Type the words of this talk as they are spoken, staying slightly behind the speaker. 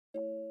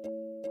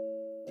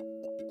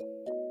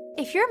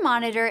If your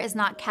monitor is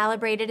not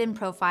calibrated and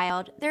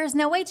profiled, there is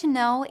no way to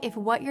know if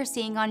what you're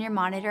seeing on your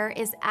monitor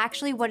is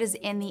actually what is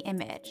in the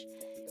image.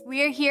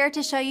 We are here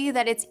to show you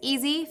that it's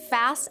easy,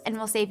 fast, and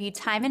will save you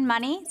time and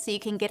money so you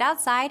can get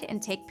outside and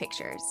take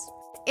pictures.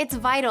 It's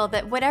vital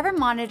that whatever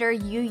monitor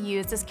you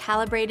use is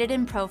calibrated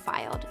and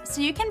profiled, so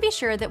you can be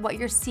sure that what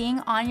you're seeing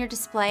on your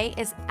display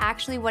is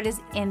actually what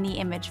is in the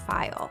image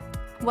file.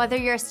 Whether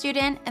you're a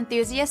student,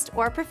 enthusiast,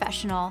 or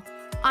professional,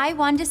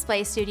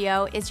 l'i1Display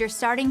Studio is your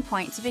starting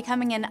point to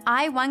becoming an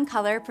i1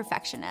 color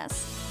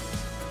perfectionist.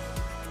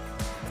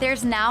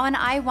 There's now an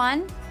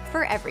i1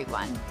 for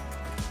everyone.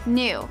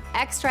 New,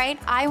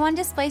 X-Rite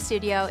l'i1Display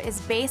Studio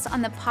is based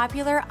on the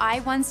popular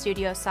i1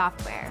 Studio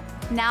software.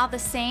 Now the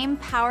same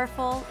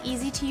powerful,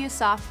 easy-to-use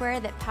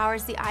software that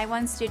powers the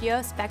i1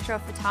 Studio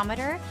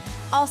spectrophotometer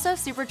also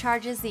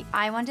supercharges the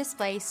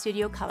l'i1Display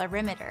Studio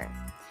colorimeter.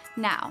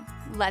 Now,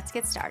 let's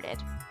get started.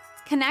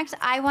 Connect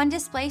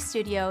l'i1Display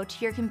Studio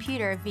to your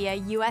computer via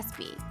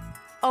USB.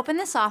 Open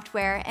the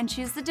software and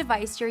choose the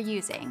device you're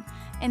using,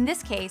 in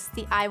this case,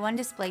 the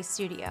l'i1Display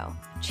Studio.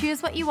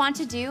 Choose what you want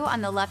to do on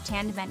the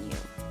left-hand menu.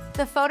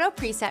 The photo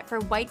preset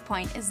for white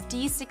point is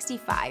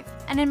D65,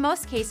 and in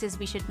most cases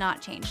we should not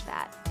change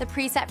that. The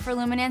preset for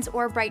luminance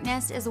or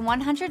brightness is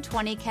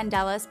 120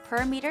 candelas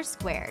per meter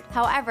squared.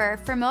 However,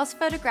 for most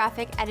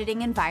photographic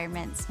editing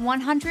environments,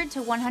 100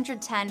 to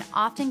 110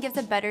 often gives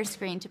a better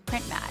screen to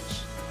print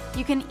match.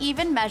 You can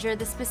even measure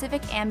the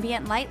specific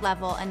ambient light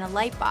level in a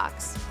light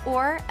box,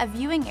 or a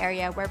viewing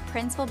area where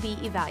prints will be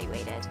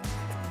evaluated.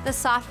 The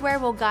software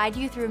will guide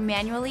you through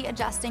manually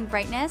adjusting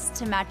brightness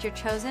to match your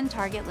chosen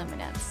target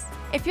luminance.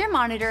 If your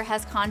monitor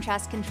has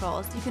contrast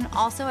controls, you can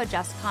also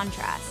adjust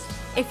contrast.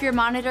 If your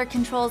monitor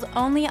controls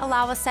only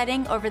allow a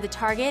setting over the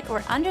target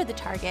or under the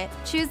target,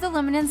 choose the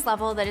luminance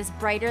level that is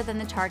brighter than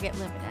the target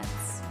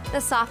luminance. The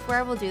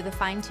software will do the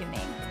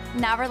fine-tuning.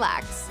 Now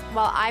relax,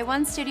 while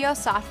i1 Studio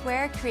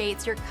software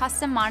creates your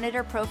custom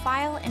monitor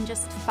profile in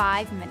just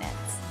 5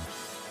 minutes.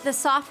 The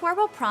software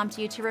will prompt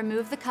you to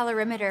remove the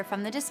colorimeter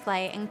from the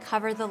display and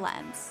cover the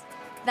lens.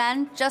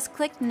 Then just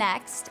click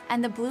Next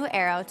and the blue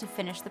arrow to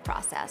finish the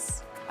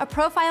process. A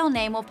profile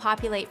name will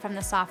populate from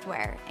the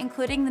software,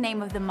 including the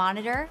name of the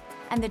monitor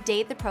and the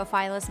date the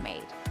profile is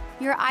made.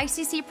 Your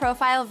ICC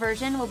profile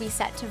version will be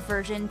set to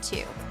version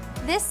 2.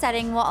 This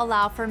setting will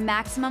allow for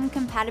maximum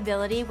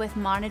compatibility with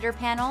monitor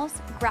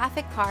panels,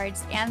 graphic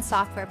cards, and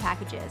software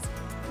packages,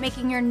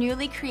 making your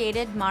newly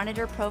created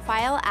monitor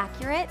profile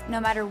accurate no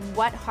matter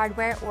what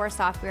hardware or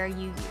software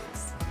you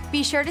use.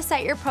 Be sure to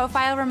set your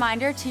profile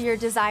reminder to your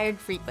desired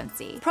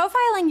frequency.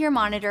 Profiling your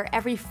monitor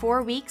every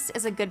 4 weeks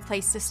is a good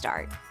place to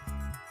start.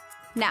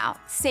 Now,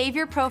 save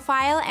your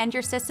profile and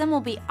your system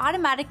will be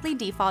automatically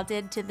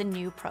defaulted to the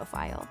new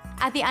profile.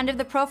 At the end of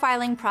the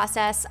profiling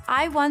process,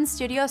 i1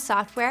 Studio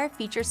software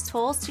features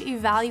tools to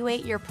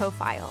evaluate your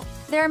profile.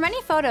 There are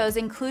many photos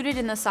included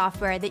in the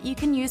software that you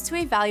can use to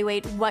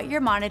evaluate what your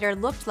monitor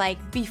looked like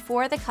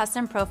before the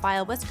custom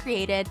profile was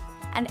created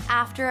and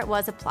after it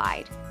was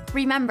applied.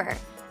 Remember,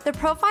 the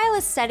profile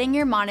is setting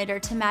your monitor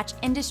to match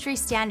industry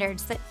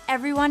standards that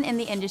everyone in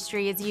the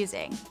industry is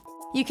using.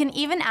 You can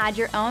even add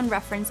your own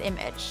reference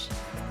image.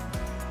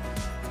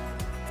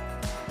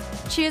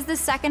 Choose the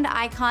second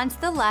icon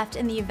to the left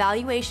in the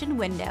evaluation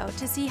window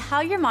to see how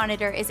your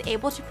monitor is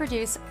able to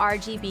produce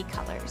RGB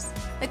colors.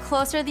 The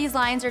closer these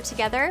lines are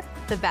together,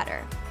 the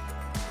better.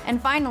 And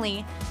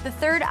finally, the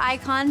third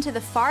icon to the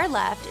far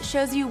left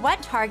shows you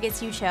what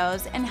targets you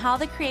chose and how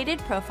the created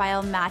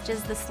profile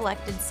matches the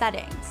selected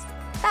settings.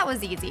 That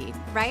was easy,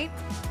 right?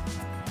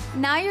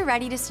 Now you're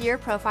ready to see your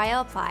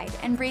profile applied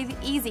and breathe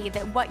easy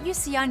that what you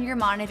see on your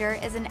monitor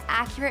is an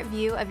accurate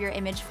view of your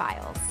image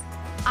files.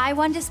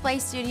 l'i1Display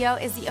Studio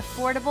is the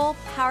affordable,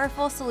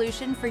 powerful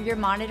solution for your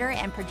monitor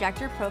and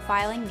projector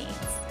profiling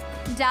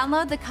needs.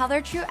 Download the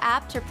ColorTrue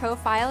app to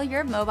profile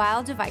your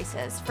mobile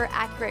devices for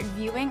accurate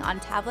viewing on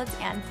tablets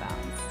and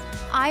phones.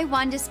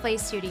 l'i1Display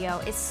Studio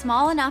is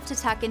small enough to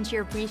tuck into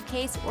your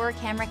briefcase or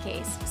camera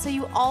case, so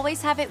you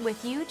always have it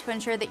with you to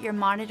ensure that your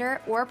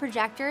monitor or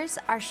projectors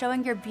are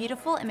showing your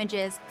beautiful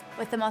images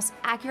with the most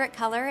accurate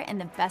color in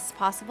the best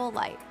possible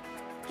light.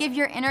 Give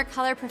your inner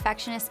color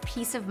perfectionist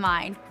peace of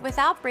mind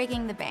without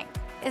breaking the bank.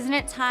 Isn't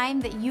it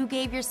time that you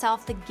gave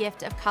yourself the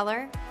gift of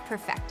color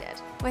perfected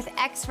with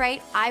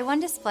X-Rite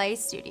l'i1Display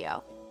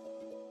Studio?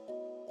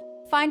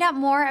 Find out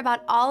more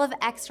about all of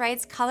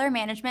X-Rite's color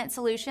management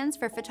solutions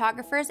for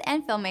photographers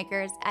and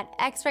filmmakers at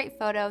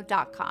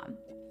xritephoto.com.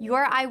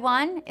 Your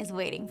i1 is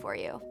waiting for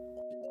you.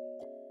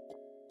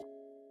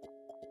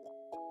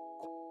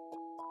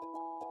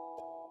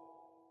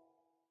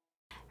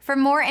 For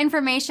more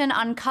information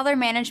on color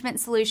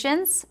management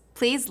solutions,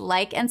 please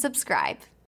like and subscribe.